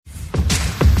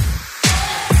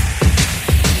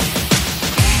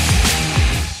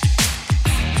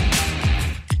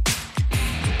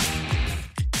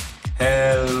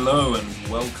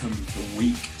welcome to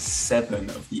week 7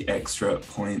 of the Extra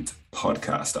Point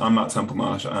podcast. I'm Matt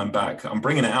Templemarsh. I'm back. I'm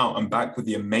bringing it out. I'm back with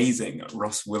the amazing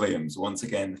Ross Williams. Once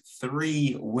again,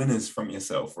 3 winners from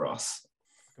yourself, Ross.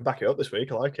 Back it up this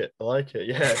week. I like it.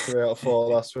 Yeah, 3 out of 4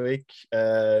 last week.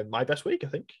 My best week, I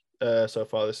think, so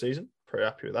far this season. Pretty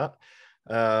happy with that.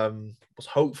 Was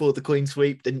hopeful of the clean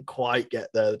sweep. Didn't quite get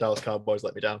there. The Dallas Cowboys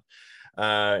let me down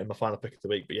in my final pick of the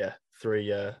week. But yeah,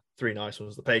 three nice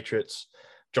ones. The Patriots,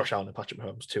 Josh Allen and Patrick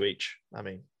Mahomes, 2 each. I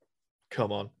mean,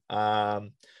 come on.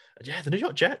 And yeah, the New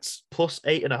York Jets plus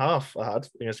 8.5 I had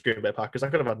against Green Bay Packers. I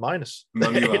could have had minus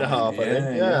 8.5. I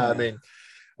think. I mean,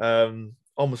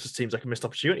 almost just seems like a missed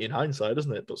opportunity in hindsight,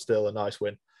 doesn't it? But still a nice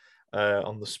win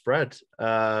on the spread.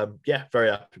 Yeah, very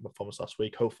happy with my performance last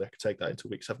week. Hopefully I can take that into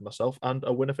week 7 myself and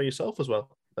a winner for yourself as well.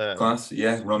 Class,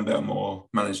 yeah. Rondale Moore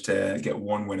managed to get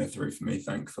 1 winner through for me,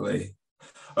 thankfully.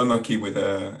 Unlucky with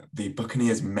the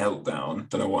Buccaneers meltdown.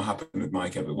 Don't know what happened with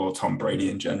Mike Evans. Well, Tom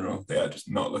Brady in general. They are just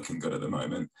not looking good at the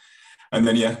moment. And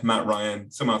then, yeah, Matt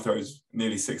Ryan somehow throws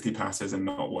nearly 60 passes and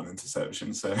not 1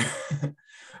 interception. So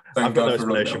I've got no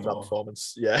explanation for that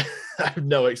performance. Yeah, I have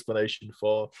no explanation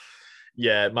for.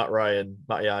 Yeah, Matt Ryan,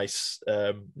 Matty Ice,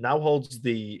 now holds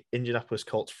the Indianapolis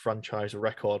Colts franchise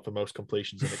record for most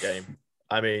completions in the game.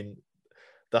 I mean,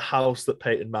 the house that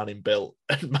Peyton Manning built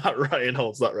and Matt Ryan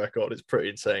holds that record is pretty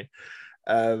insane.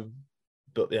 But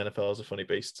the NFL is a funny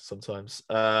beast sometimes.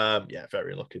 Yeah,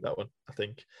 very unlucky that one, I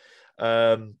think.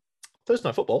 Thursday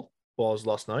Night Football was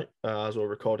last night as we're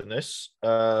recording this.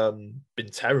 Been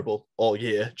terrible all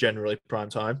year, generally prime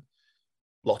time.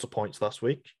 Lot of points last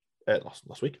night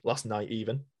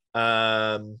even.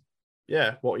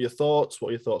 Yeah, what are your thoughts? What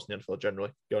are your thoughts on the NFL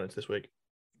generally going into this week?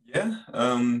 Yeah,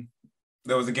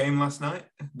 there was a game last night.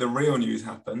 The real news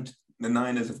happened. The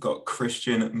Niners have got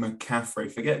Christian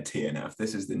McCaffrey. Forget TNF.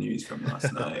 This is the news from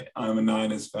last night. I'm a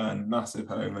Niners fan, massive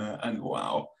homer, and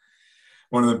wow.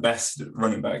 One of the best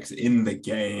running backs in the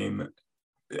game.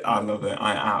 I love it.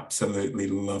 I absolutely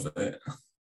love it.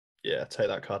 Yeah, take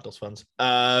that, Cardinals fans.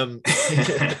 Yeah,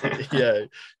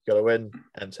 got to win.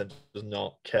 And Tim does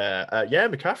not care. Yeah,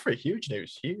 McCaffrey, huge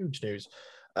news.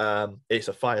 It's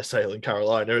a fire sale in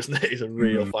Carolina, isn't it? It's a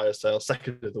real fire sale.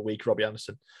 Second of the week, Robbie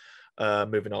Anderson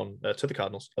moving on to the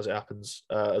Cardinals as it happens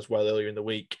as well earlier in the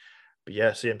week. But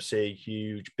yeah, CMC,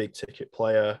 huge, big ticket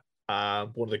player.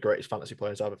 One of the greatest fantasy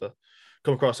players I've ever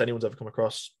come across. Anyone's ever come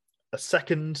across. A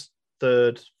 2nd,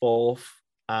 3rd, 4th,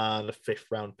 and a 5th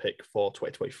round pick for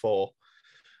 2024.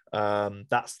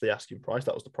 That's the asking price.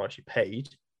 That was the price you paid.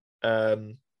 Yeah,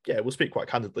 we'll speak quite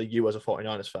candidly. You as a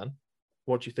 49ers fan,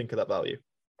 what do you think of that value?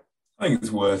 I think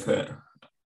it's worth it.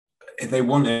 If they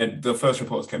wanted, the first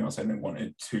reports came out saying they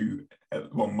wanted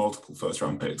multiple first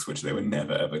round picks, which they were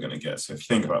never, ever going to get. So if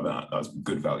you think about that, that's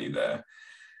good value there.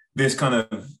 This kind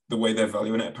of, the way they're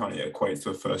valuing it, apparently it equates to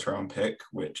a first round pick,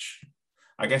 which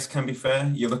I guess can be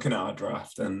fair. You're looking at our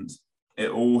draft and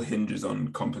it all hinges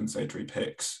on compensatory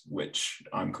picks, which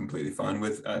I'm completely fine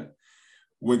with.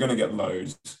 We're going to get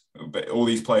loads, but all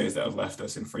these players that have left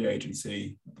us in free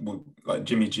agency, like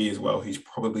Jimmy G as well, he's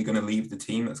probably going to leave the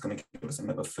team. That's going to give us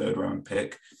another 3rd round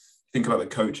pick. Think about the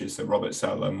coaches. So Robert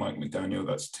Saleh, Mike McDaniel,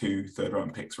 that's 2 3rd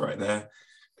round picks right there.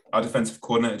 Our defensive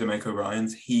coordinator, DeMeco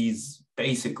Ryans, he's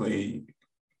very,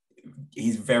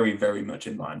 very much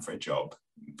in line for a job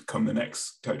come the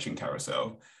next coaching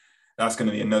carousel. That's going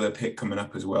to be another pick coming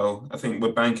up as well. I think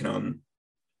we're banking on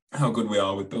how good we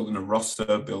are with building a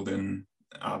roster, building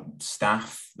our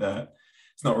staff, that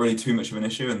it's not really too much of an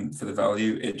issue. And for the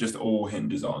value, it just all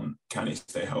hinges on, can he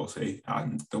stay healthy?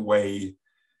 And the way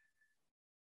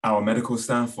our medical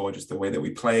staff, or just the way that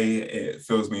we play, it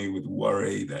fills me with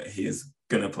worry that he is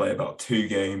going to play about 2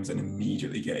 games and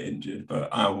immediately get injured. But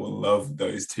I will love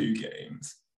those 2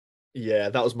 games. Yeah,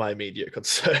 that was my immediate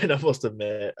concern. I must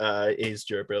admit, his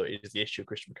durability is the issue.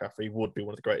 Christian McCaffrey would be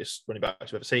one of the greatest running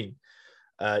backs we've ever seen.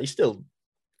 He's still,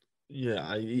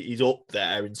 he's up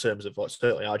there in terms of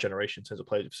certainly our generation in terms of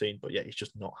players we've seen. But yeah, he's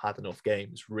just not had enough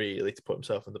games really to put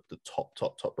himself in the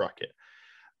top bracket.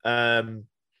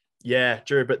 Yeah,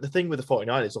 Drew. But the thing with the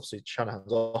 49ers is obviously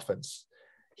Shanahan's offense.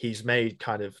 He's made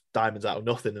kind of diamonds out of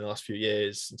nothing in the last few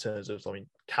years in terms of,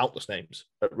 countless names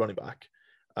at running back.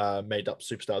 Made up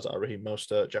superstars like Raheem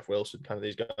Mostert, Jeff Wilson, kind of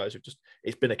these guys who've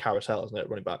it's been a carousel, isn't it,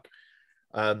 running back?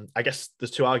 I guess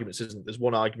there's 2 arguments, isn't there? There's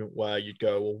one argument where you'd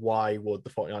go, well, why would the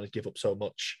 49ers give up so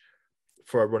much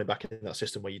for a running back in that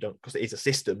system where you don't, because it is a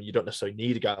system, you don't necessarily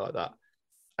need a guy like that.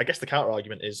 I guess the counter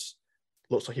argument is,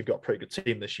 looks like you've got a pretty good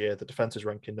team this year. The defense is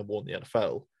ranking number 1 in the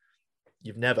NFL.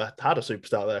 You've never had a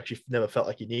superstar there. You've never felt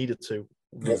like you needed to.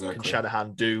 What can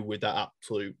Shanahan do with that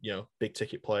absolute, big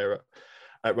ticket player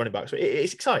at running back. So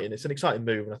it's exciting. It's an exciting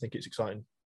move, and I think it's exciting.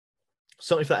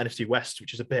 Certainly for that NFC West,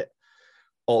 which is a bit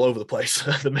all over the place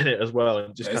at the minute as well.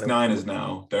 And just it's Niners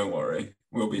now. Don't worry.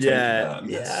 We'll be taking that.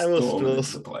 We'll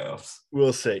into the playoffs.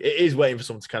 We'll see. It is waiting for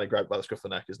someone to kind of grab by the scruff of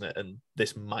the neck, isn't it? And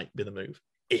this might be the move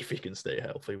if he can stay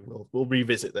healthy. We'll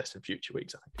revisit this in future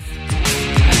weeks, I think.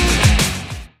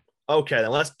 Okay,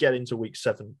 then let's get into week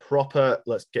 7 proper.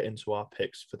 Let's get into our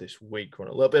picks for this week. We're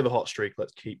on a little bit of a hot streak.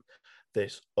 Let's keep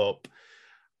this up.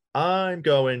 I'm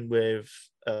going with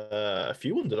a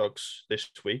few underdogs this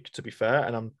week, to be fair,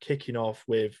 and I'm kicking off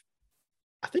with,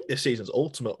 I think, this season's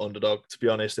ultimate underdog, to be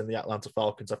honest, in the Atlanta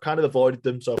Falcons. I've kind of avoided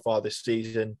them so far this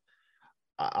season.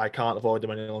 I can't avoid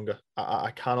them any longer.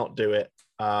 I cannot do it.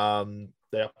 They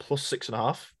are plus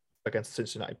 6.5 against the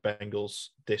Cincinnati Bengals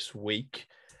this week.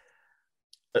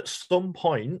 At some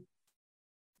point,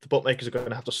 the bookmakers are going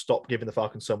to have to stop giving the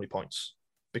Falcons so many points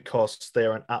because they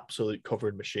are an absolute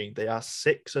covering machine. They are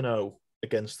 6-0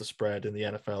 against the spread in the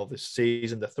NFL this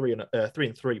season. They're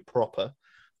 3-3 proper,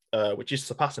 which is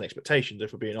surpassing expectations,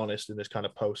 if we're being honest, in this kind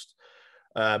of post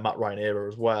Matt Ryan era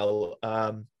as well.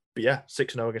 But yeah,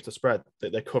 6-0 against the spread.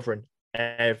 They're covering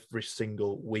every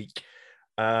single week.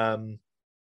 Mad.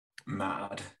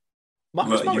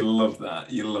 You love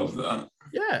that. You love that.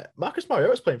 Yeah, Marcus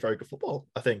Mariota is playing very good football,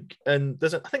 I think. And I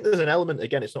think there's an element,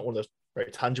 again, it's not one of those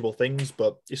very tangible things,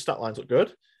 but his stat lines look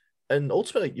good. And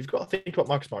ultimately, you've got to think about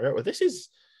Marcus Mariota. This is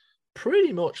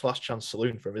pretty much last chance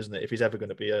saloon for him, isn't it? If he's ever going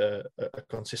to be a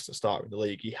consistent starter in the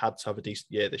league, he had to have a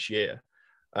decent year this year,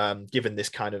 given this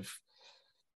kind of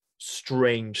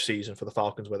strange season for the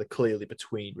Falcons where they're clearly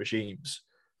between regimes.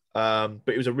 But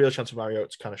it was a real chance for Mariota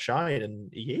to kind of shine,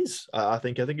 and he is. I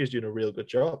think he's doing a real good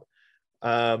job.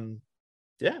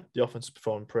 Yeah, the offense is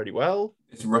performing pretty well.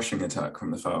 Its rushing attack from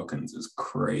the Falcons is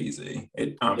crazy.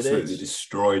 It absolutely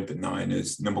destroyed the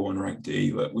Niners, number 1 ranked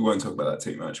D. Look, we won't talk about that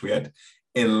too much. We had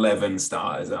 11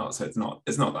 starters out, so it's not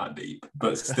that deep,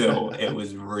 but still, it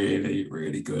was really,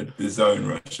 really good. The zone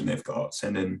rushing they've got,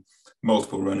 sending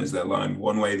multiple runners their line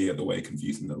one way, the other way,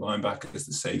 confusing the linebackers,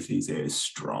 the safeties. It is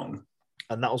strong.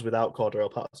 And that was without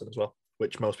Cordarrelle Patterson as well,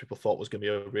 which most people thought was going to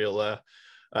be a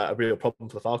real problem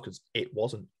for the Falcons. It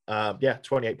wasn't.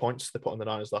 28 points they put on the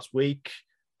Niners last week.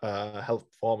 Health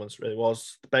performance really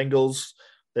was. The Bengals,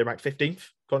 they ranked 15th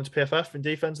according to PFF in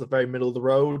defense, the very middle of the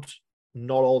road.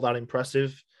 Not all that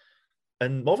impressive.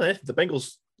 And more than anything, the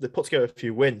Bengals, they put together a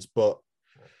few wins, but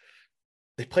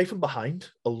they play from behind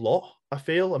a lot, I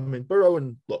feel. I mean, Burrow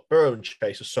and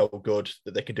Chase are so good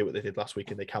that they can do what they did last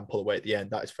week and they can pull away at the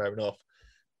end. That is fair enough.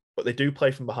 But they do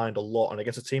play from behind a lot. And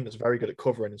against a team that's very good at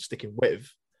covering and sticking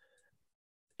with,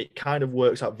 it kind of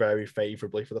works out very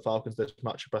favorably for the Falcons, this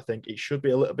matchup. I think it should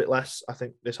be a little bit less. I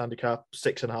think this handicap,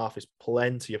 6.5, is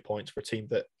plenty of points for a team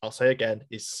that, I'll say again,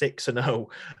 is 6-0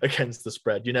 against the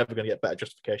spread. You're never going to get better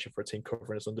justification for a team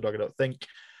covering as underdog, I don't think.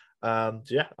 So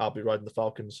yeah, I'll be riding the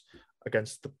Falcons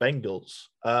against the Bengals.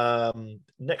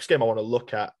 Next game I want to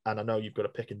look at, and I know you've got a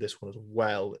pick in this one as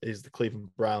well, is the Cleveland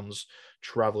Browns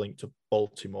traveling to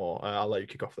Baltimore. I'll let you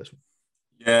kick off this one.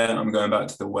 Yeah, I'm going back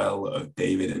to the well of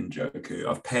David Njoku.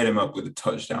 I've paired him up with a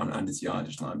touchdown and his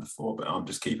yardage line before, but I'm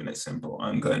just keeping it simple.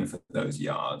 I'm going for those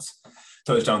yards.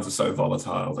 Touchdowns are so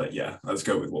volatile that, yeah, let's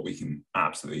go with what we can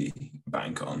absolutely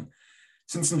bank on.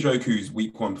 Since Njoku's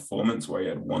week 1 performance, where he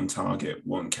had 1 target,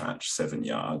 1 catch, 7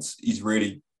 yards, he's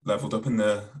really leveled up in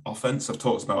the offense. I've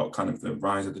talked about kind of the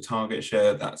rise of the target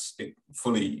share. That's it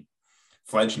fully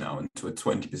fledged now into a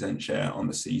 20% share on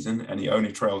the season, and he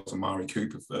only trails Amari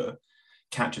Cooper for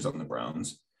catches on the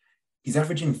Browns. He's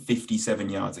averaging 57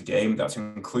 yards a game. That's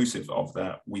inclusive of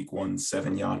that week 1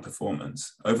 7-yard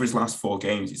performance. Over his last 4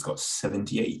 games, he's got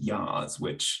 78 yards,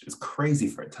 which is crazy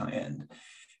for a tight end.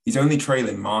 He's only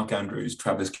trailing Mark Andrews,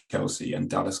 Travis Kelce, and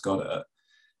Dallas Goedert.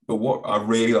 But what I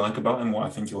really like about him, why I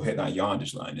think he'll hit that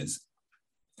yardage line, is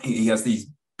he has these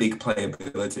big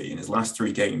playability. In his last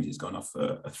 3 games, he's gone off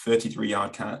a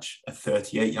 33-yard catch, a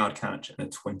 38-yard catch, and a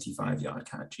 25-yard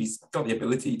catch. He's got the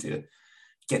ability to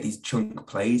get these chunk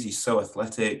plays. He's so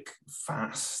athletic,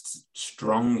 fast,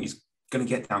 strong. He's going to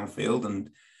get downfield, and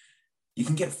you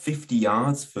can get 50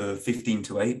 yards for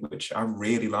 15-8, which I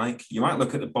really like. You might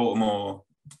look at the Baltimore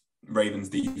Ravens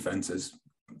defense as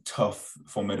tough,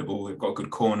 formidable. They've got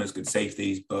good corners, good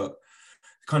safeties, but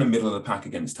kind of middle of the pack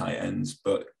against tight ends.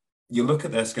 But you look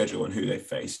at their schedule and who they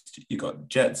faced. You got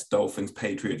Jets, Dolphins,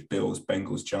 Patriots, Bills,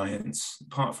 Bengals, Giants.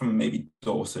 Apart from maybe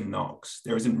Dawson Knox,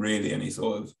 there isn't really any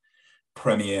sort of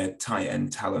premier tight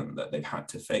end talent that they've had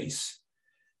to face.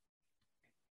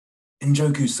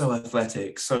 Njoku's so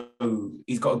athletic, so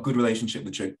he's got a good relationship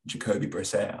with Jacoby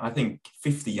Brissett. I think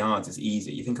 50 yards is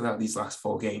easy. You think about these last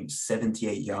 4 games,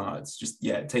 78 yards. Just,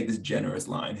 take this generous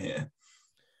line here.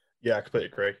 Yeah, I completely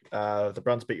agree. The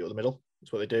Browns beat you at the middle.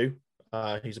 That's what they do.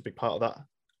 He's a big part of that.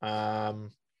 I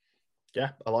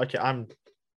like it. I'm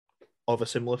of a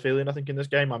similar feeling, I think, in this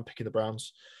game. I'm picking the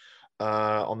Browns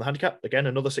on the handicap. Again,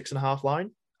 another 6.5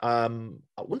 line. I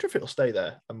wonder if it'll stay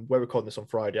there. And we're recording this on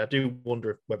Friday. I do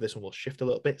wonder whether this one will shift a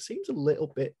little bit. Seems a little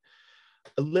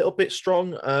bit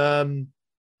strong.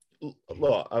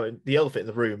 Look, I mean, the elephant in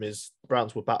the room is the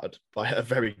Browns were battered by a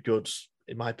very good,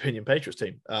 in my opinion, Patriots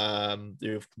team.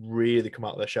 Who've really come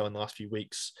out of their shell in the last few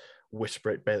weeks. Whisper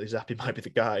it, Bailey Zappi might be the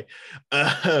guy.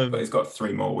 But he's got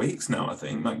 3 more weeks now, I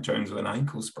think. Mac Jones with an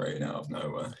ankle sprain out of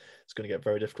nowhere. It's going to get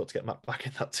very difficult to get Mac back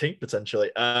in that team,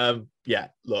 potentially.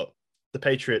 Look, the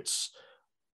Patriots,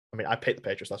 I mean, I picked the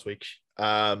Patriots last week.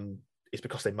 It's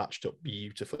because they matched up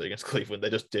beautifully against Cleveland. They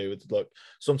just do. Look,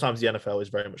 sometimes the NFL is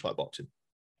very much like boxing,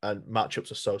 and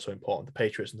matchups are so important. The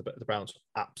Patriots and the Browns,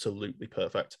 absolutely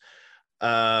perfect.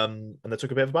 And they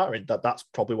took a bit of a battering. That's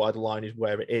probably why the line is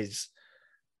where it is.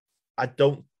 I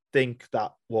don't think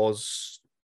that was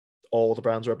all the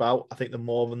Browns are about. I think they're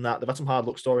more than that. They've had some hard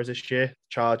luck stories this year. The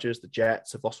Chargers, the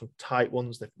Jets have lost some tight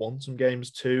ones. They've won some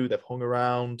games too. They've hung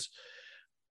around.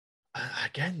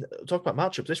 Again, talk about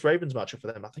matchups. This Ravens matchup for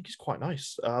them, I think, is quite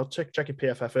nice. I was checking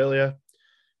PFF earlier.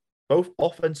 Both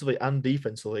offensively and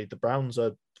defensively, the Browns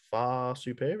are far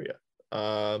superior,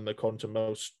 according to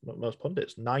most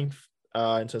pundits. 9th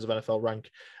in terms of NFL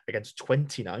rank against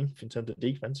 29th in terms of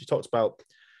defense. He talks about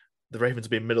the Ravens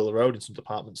being middle of the road in some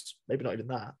departments. Maybe not even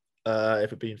that,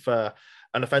 if it being fair.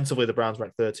 And offensively, the Browns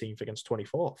ranked 13th against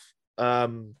 24th.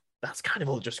 That's kind of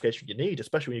all the justification you need,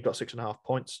 especially when you've got 6.5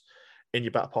 points in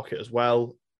your back pocket as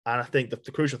well. And I think the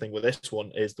crucial thing with this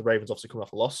one is the Ravens obviously coming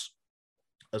off a loss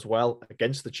as well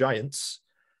against the Giants.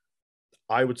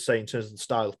 I would say in terms of the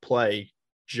style of play,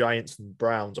 Giants and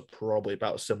Browns are probably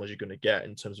about as similar as you're going to get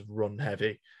in terms of run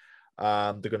heavy.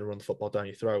 They're going to run the football down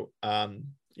your throat.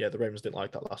 The Ravens didn't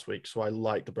like that last week, so I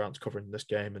like the Browns covering this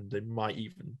game, and they might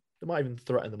even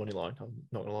threaten the money line. I'm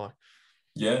not going to lie.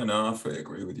 Yeah, no, I fully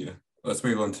agree with you. Let's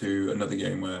move on to another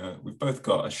game where we've both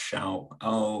got a shout.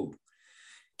 I'll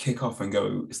kick off and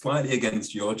go slightly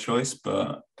against your choice,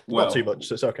 but not too much.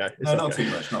 So it's okay. Not too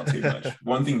much.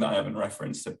 One thing that I haven't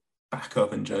referenced to back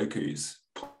up Njoku's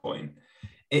point,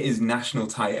 it is National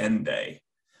Tight End Day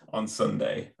on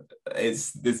Sunday.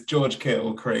 It's this George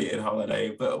Kittle created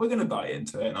holiday, but we're going to buy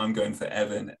into it, and I'm going for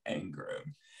Evan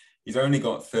Engram. He's only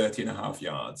got 30.5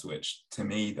 yards, which to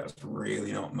me, that's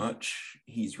really not much.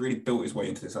 He's really built his way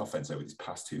into this offense over these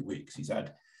past 2 weeks. He's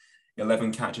had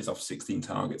 11 catches off 16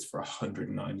 targets for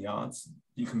 109 yards.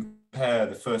 You compare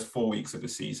the first 4 weeks of the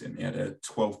season, he had a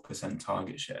 12%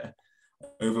 target share.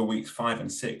 Over weeks 5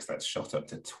 and 6, that's shot up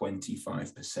to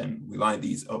 25%. We like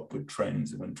these upward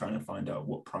trends when trying to find out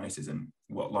what prices and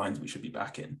what lines we should be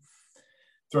backing.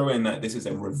 Throw in that this is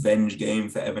a revenge game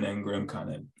for Evan Engram,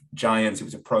 kind of Giants. He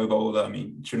was a Pro Bowler. I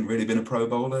mean, shouldn't really been a Pro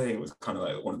Bowler. It was kind of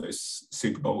like one of those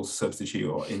Super Bowl substitute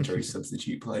or injury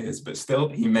substitute players, but still,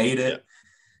 he made it. Yeah.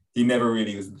 He never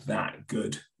really was that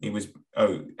good. He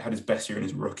had his best year in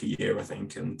his rookie year, I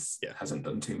think, and hasn't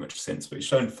done too much since, but he's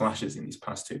shown flashes in these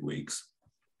past 2 weeks.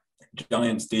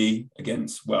 Giants D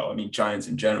against, Giants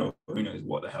in general, who knows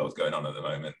what the hell's going on at the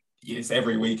moment. It's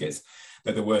every week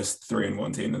they're the worst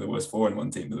 3-1 team, they're the worst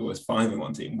 4-1 team, they're the worst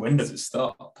 5-1 team. When does it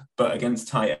stop? But against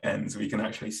tight ends, we can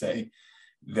actually say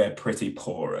they're pretty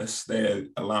porous. They're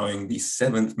allowing the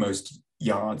 7th most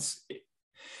yards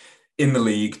in the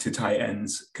league to tight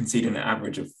ends, conceding an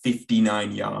average of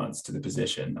 59 yards to the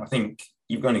position. I think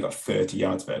you've only got 30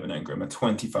 yards for Evan Engram, a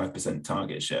 25%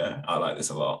 target share. I like this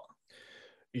a lot.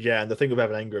 Yeah, and the thing with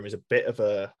Evan Engram is a bit of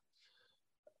a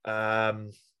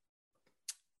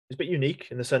it's a bit unique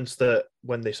in the sense that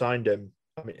when they signed him,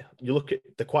 I mean, you look at,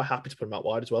 they're quite happy to put him out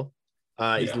wide as well.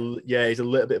 He's a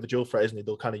little bit of a dual threat, isn't he?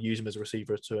 They'll kind of use him as a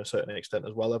receiver to a certain extent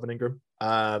as well, Evan Engram.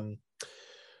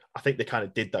 I think they kind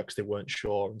of did that because they weren't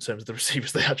sure in terms of the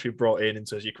receivers they actually brought in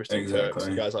terms of your Christian Kirks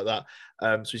and guys like that.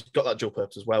 So he's got that dual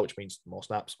purpose as well, which means more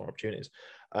snaps, more opportunities.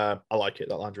 I like it.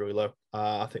 That line's really low.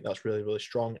 I think that's really, really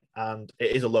strong. And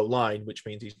it is a low line, which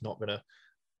means he's not going to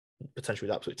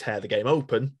potentially absolutely tear the game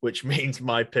open, which means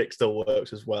my pick still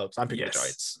works as well. Because I'm picking the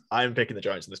Giants. I'm picking the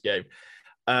Giants in this game.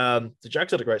 The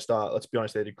Jags had a great start. Let's be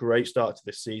honest, they had a great start to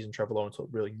this season. Trevor Lawrence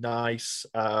looked really nice.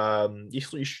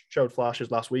 He showed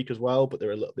flashes last week as well, but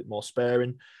they're a little bit more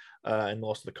sparing in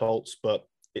loss to the Colts. But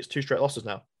it's 2 straight losses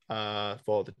now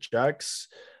for the Jags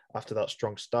after that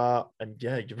strong start. And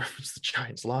yeah, you referenced the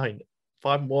Giants line,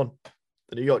 5-1.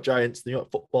 The New York Giants, the New York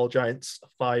Football Giants,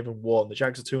 are 5-1. The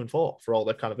Jags are 2-4 for all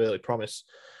their kind of early promise.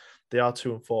 They are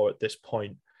 2-4 at this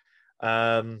point.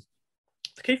 The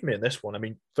key for me in this one, I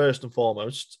mean, first and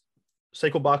foremost,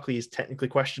 Saquon Barkley is technically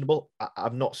questionable.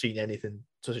 I've not seen anything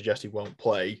to suggest he won't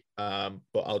play,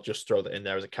 but I'll just throw that in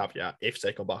there as a caveat. If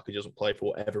Saquon Barkley doesn't play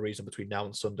for whatever reason between now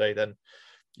and Sunday, then,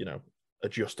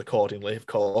 adjust accordingly, of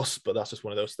course. But that's just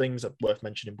one of those things worth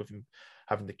mentioning with him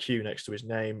having the Q next to his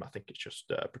name. I think it's just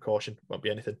a precaution. Won't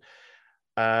be anything.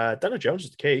 Daniel Jones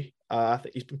is the key. I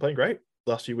think he's been playing great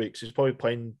the last few weeks. He's probably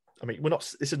playing. I mean,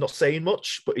 this is not saying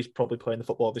much, but he's probably playing the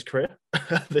football of his career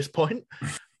at this point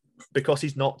because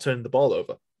he's not turned the ball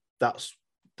over. That's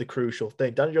the crucial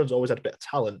thing. Daniel Jones always had a bit of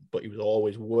talent, but he was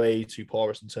always way too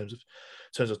porous in terms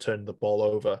of turning the ball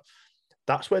over.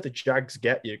 That's where the Jags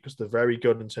get you because they're very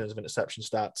good in terms of interception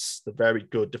stats. They're very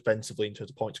good defensively in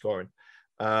terms of point scoring.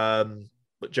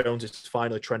 But Jones is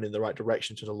finally trending in the right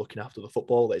direction in terms of looking after the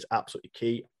football. That is absolutely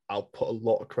key. I'll put a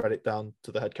lot of credit down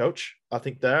to the head coach. I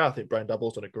think Brian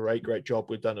Daboll's done a great job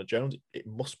with Daniel Jones. It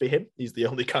must be him. He's the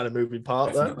only kind of moving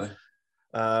part Definitely.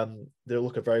 There. They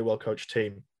look a very well-coached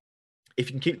team. If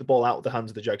you can keep the ball out of the hands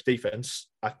of the Jags defense,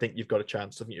 I think you've got a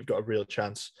chance. I think you've got a real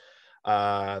chance.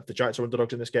 The Giants are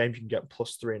underdogs in this game. You can get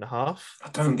 +3.5. I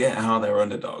don't get how they're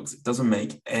underdogs. It doesn't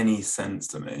make any sense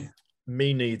to me.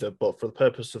 Me neither, but for the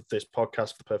purpose of this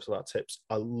podcast, for the purpose of our tips,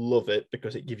 I love it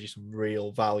because it gives you some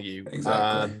real value.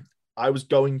 Exactly. I was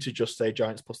going to just say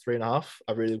Giants +3.5.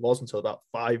 I really was until about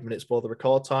 5 minutes before the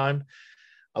record time.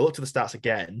 I looked at the stats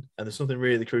again, and there's something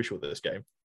really crucial with this game.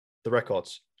 The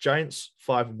records. Giants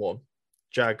 5-1,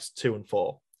 Jags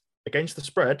 2-4. Against the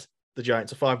spread, the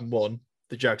Giants are 5-1,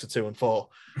 the Jags are 2-4.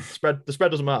 The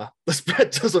spread doesn't matter. The spread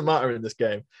doesn't matter in this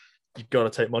game. You've got to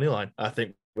take money line. I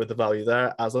think with the value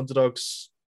there, as underdogs,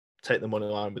 take the money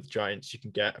line with the Giants. You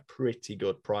can get a pretty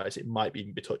good price. It might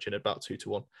even be touching about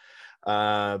 2-1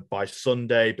 by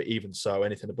Sunday, but even so,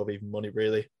 anything above even money,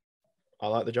 really. I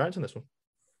like the Giants in this one.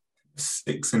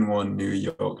 6-1 New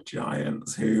York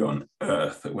Giants. Who on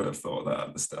earth would have thought that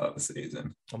at the start of the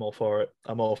season? I'm all for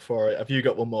it. Have you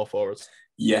got one more for us?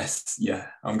 Yes, yeah.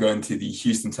 I'm going to the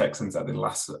Houston Texans at the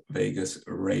Las Vegas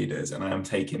Raiders, and I am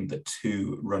taking the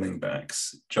 2 running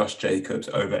backs, Josh Jacobs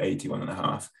over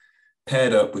 81.5,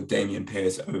 paired up with Dameon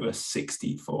Pierce over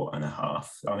 64.5.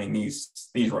 I mean, these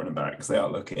running backs, they are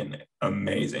looking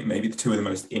amazing. Maybe the 2 of the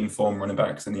most informed running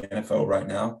backs in the NFL right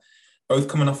now. Both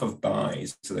coming off of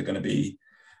buys, so they're going to be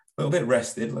a little bit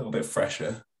rested, a little bit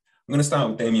fresher. I'm going to start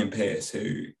with Dameon Pierce,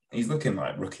 who he's looking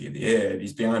like rookie of the year.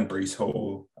 He's behind Breece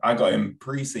Hall. I got him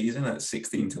pre-season at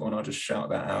 16-1. I'll just shout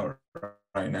that out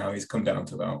right now. He's come down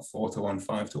to about 4-1,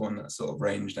 5-1, that sort of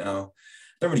range now.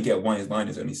 Don't really get why his line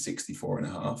is only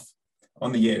 64.5.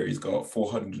 On the year, he's got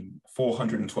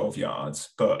 412 yards,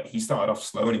 but he started off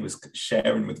slow and he was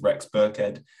sharing with Rex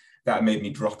Burkhead. That made me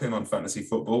drop him on fantasy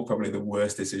football, probably the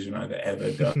worst decision I've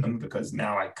ever done because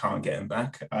now I can't get him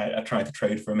back. I tried to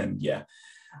trade for him and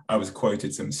I was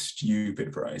quoted some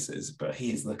stupid prices, but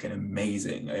he is looking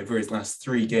amazing. Over his last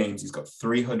 3 games, he's got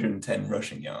 310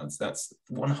 rushing yards. That's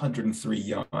 103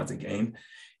 yards a game.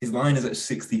 His line is at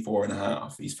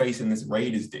 64.5. He's facing this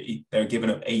Raiders D. They're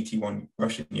giving up 81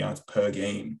 rushing yards per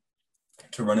game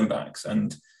to running backs.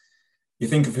 And you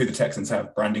think of who the Texans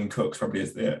have. Brandon Cooks probably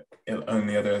is the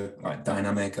only other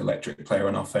dynamic electric player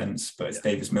on offense, but it's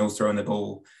Davis Mills throwing the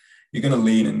ball. You're going to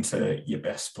lean into your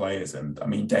best players. And I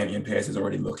mean, Dameon Pierce is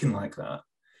already looking like that.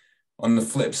 On the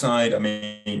flip side, I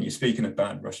mean, you're speaking of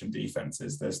bad Russian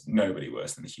defenses. There's nobody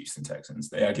worse than the Houston Texans.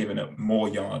 They are giving up more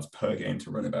yards per game to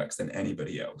running backs than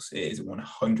anybody else. It is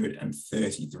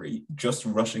 133 just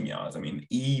rushing yards. I mean,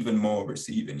 even more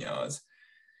receiving yards.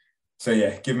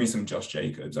 So give me some Josh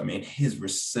Jacobs. I mean, his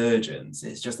resurgence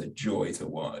is just a joy to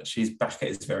watch. He's back at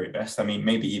his very best. I mean,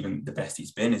 maybe even the best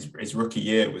he's been. His rookie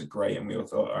year was great, and we all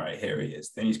thought, all right, here he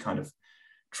is. Then he's kind of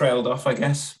trailed off, I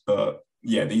guess. But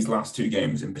these last 2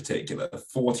 games in particular,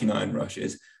 49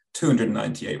 rushes,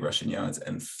 298 rushing yards,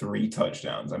 and 3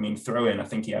 touchdowns. I mean, throw in, I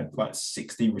think he had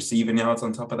 60 receiving yards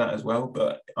on top of that as well.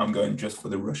 But I'm going just for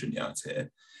the rushing yards here.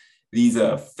 These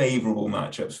are favorable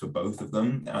matchups for both of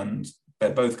them, and they're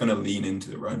both going to lean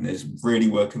into the run. It's really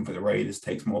working for the Raiders,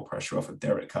 takes more pressure off of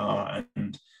Derek Carr,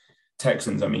 and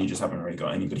Texans, I mean, you just haven't really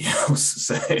got anybody else.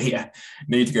 So,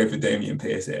 need to go for Dameon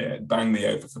Pierce here. Bang the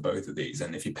over for both of these.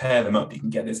 And if you pair them up, you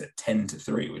can get this at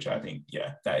 10-3, which I think,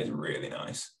 that is really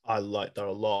nice. I like that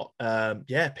a lot.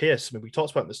 Pierce, I mean, we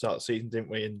talked about it at the start of the season, didn't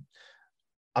we? And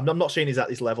I'm not saying he's at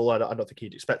this level. I don't think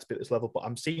he'd expect to be at this level, but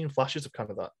I'm seeing flashes of kind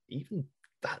of that even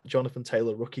that Jonathan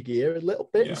Taylor rookie gear a little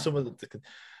bit in some of the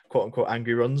quote unquote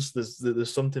angry runs.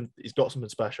 There's something, he's got something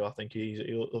special. I think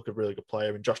he'll look a really good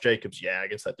player. And Josh Jacobs,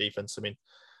 against that defense. I mean,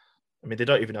 they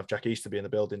don't even have Jack Easterby in the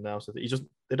building now, so they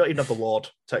don't even have the Lord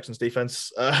Texans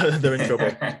defense. They're in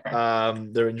trouble.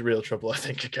 They're in real trouble, I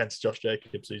think, against Josh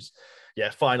Jacobs, who's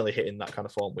finally hitting that kind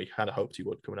of form we kind of hoped he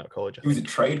would coming out of college. He was a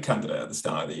trade candidate at the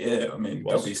start of the year. I mean,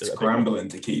 they'll be scrambling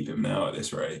to keep him now at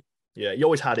this rate. Yeah, he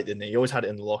always had it, didn't he? He always had it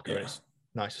in the locker. And it's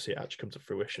nice to see it actually come to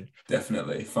fruition.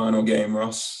 Definitely. Final game,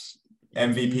 Ross.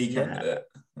 MVP candidate.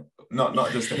 Not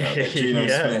just about Geno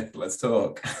Smith. Let's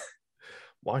talk.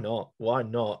 Why not?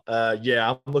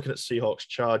 I'm looking at Seahawks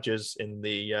Chargers in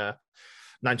the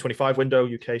 9:25 window,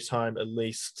 UK time at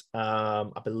least.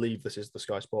 I believe this is the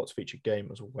Sky Sports featured game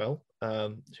as well.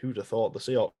 Who'd have thought the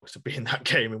Seahawks would be in that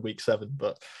game in week 7,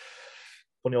 but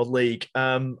funny old league.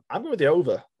 I'm going with the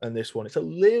over in this one. It's a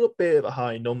little bit of a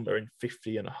high number in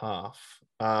 50.5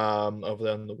 over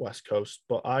there on the West Coast,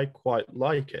 but I quite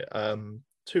like it.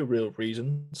 2 real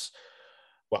reasons.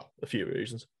 Well, a few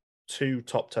reasons. 2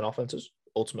 top 10 offenses.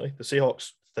 Ultimately, the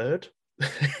Seahawks 3rd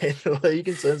in the league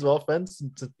in terms of offense.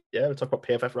 And we talk about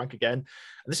PFF rank again. And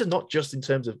this is not just in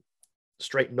terms of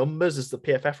straight numbers, it's the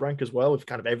PFF rank as well, with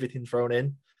kind of everything thrown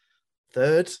in.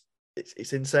 3rd,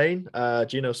 it's insane.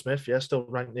 Geno Smith, still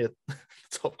ranked near the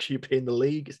top QB in the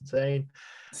league. It's insane.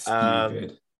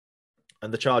 Stupid.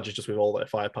 And the Chargers, just with all their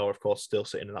firepower, of course, still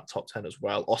sitting in that top 10 as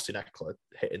well. Austin Eckler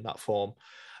hitting that form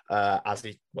as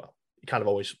he kind of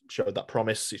always showed that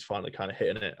promise. He's finally kind of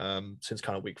hitting it since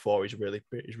kind of week 4. He's really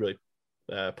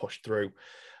pushed through.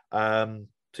 So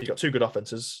you've got 2 good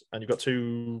offenses and you've got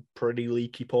 2 pretty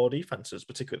leaky poor defenses,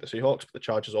 particularly the Seahawks, but the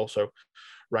Chargers also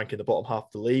rank in the bottom half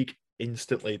of the league.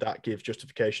 Instantly, that gives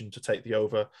justification to take the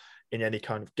over in any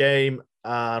kind of game.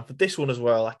 And for this one as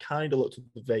well, I kind of looked at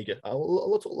I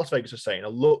looked at what Las Vegas is saying. I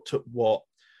looked at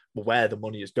where the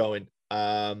money is going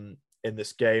in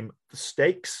this game. The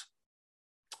stakes.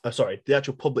 The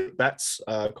actual public bets,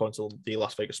 according to the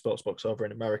Las Vegas Sportsbooks over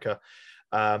in America,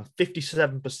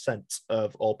 57%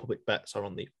 of all public bets are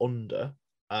on the under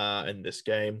in this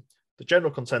game. The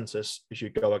general consensus is you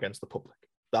go against the public.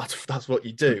 That's what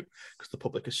you do, because the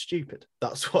public is stupid.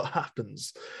 That's what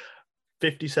happens.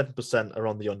 57% are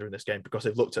on the under in this game because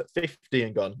they've looked at 50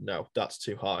 and gone, no, that's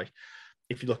too high.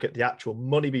 If you look at the actual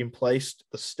money being placed,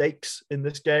 the stakes in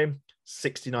this game,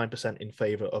 69% in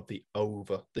favor of the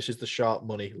over. This is the sharp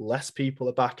money. Less people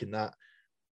are backing that,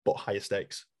 but higher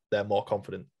stakes. They're more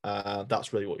confident.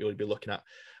 That's really what you'll be looking at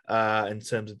in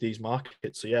terms of these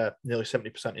markets. So nearly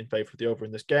 70% in favor of the over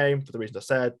in this game for the reasons I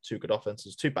said. 2 good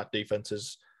offenses, 2 bad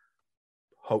defenses.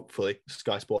 Hopefully,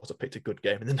 Sky Sports have picked a good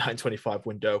game in the 9:25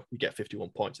 window. We get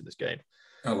 51 points in this game.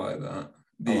 I like that.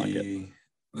 The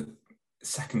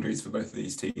secondaries for both of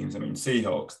these teams. I mean,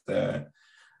 Seahawks,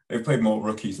 they've played more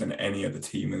rookies than any other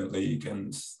team in the league.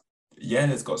 And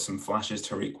it's got some flashes.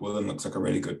 Tariq Woolen looks like a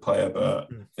really good player, but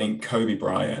I think Kobe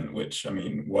Bryant, which, I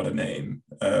mean, what a name.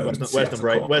 Where's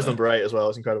number 8 as well?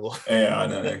 It's incredible. Yeah, I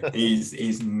know.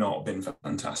 He's not been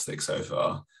fantastic so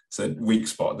far. So weak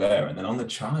spot there. And then on the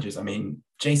Chargers, I mean,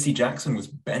 JC Jackson was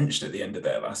benched at the end of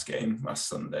their last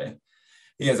Sunday.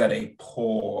 He has had a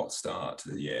poor start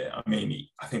to the year. I mean,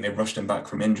 I think they rushed him back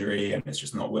from injury and it's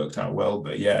just not worked out well.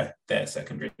 But their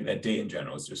secondary, their D in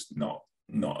general is just not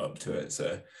up to it.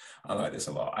 So I like this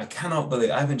a lot. I cannot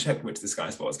believe, I haven't checked which the Sky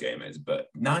Sports game is, but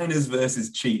Niners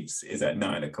versus Chiefs is at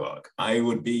 9:00. I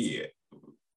would be,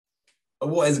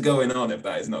 what is going on if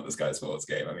that is not the Sky Sports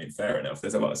game? I mean, fair enough.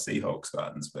 There's a lot of Seahawks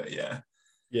fans, but yeah.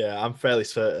 Yeah, I'm fairly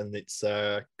certain it's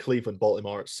Cleveland,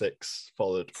 Baltimore at 6,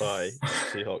 followed by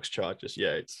Seahawks, Chargers.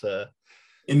 Yeah, it's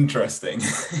interesting.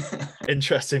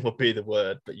 Interesting would be the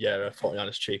word, but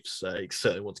 49ers, Chiefs, you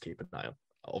certainly want to keep an eye on.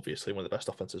 Obviously, one of the best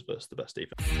offenses versus the best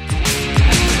defense.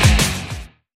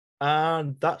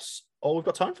 And that's all we've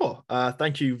got time for.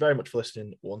 Thank you very much for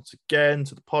listening once again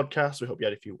to the podcast. We hope you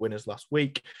had a few winners last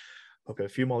week. Hope you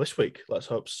have a few more this week. Let's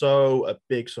hope so. A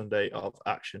big Sunday of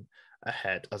action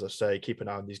ahead. As I say, keep an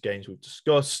eye on these games we've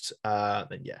discussed.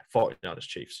 49ers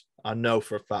Chiefs. I know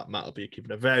for a fact Matt will be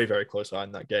keeping a very, very close eye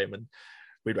on that game, and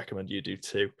we'd recommend you do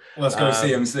too. Let's go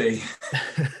CMC.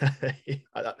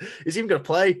 Is he even going to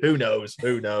play? Who knows?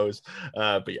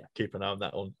 But keep an eye on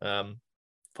that one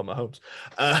from Mahomes.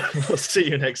 We'll see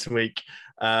you next week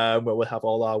where we'll have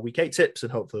all our week 8 tips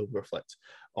and hopefully we'll reflect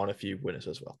on a few winners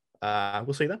as well.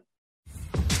 We'll see you then.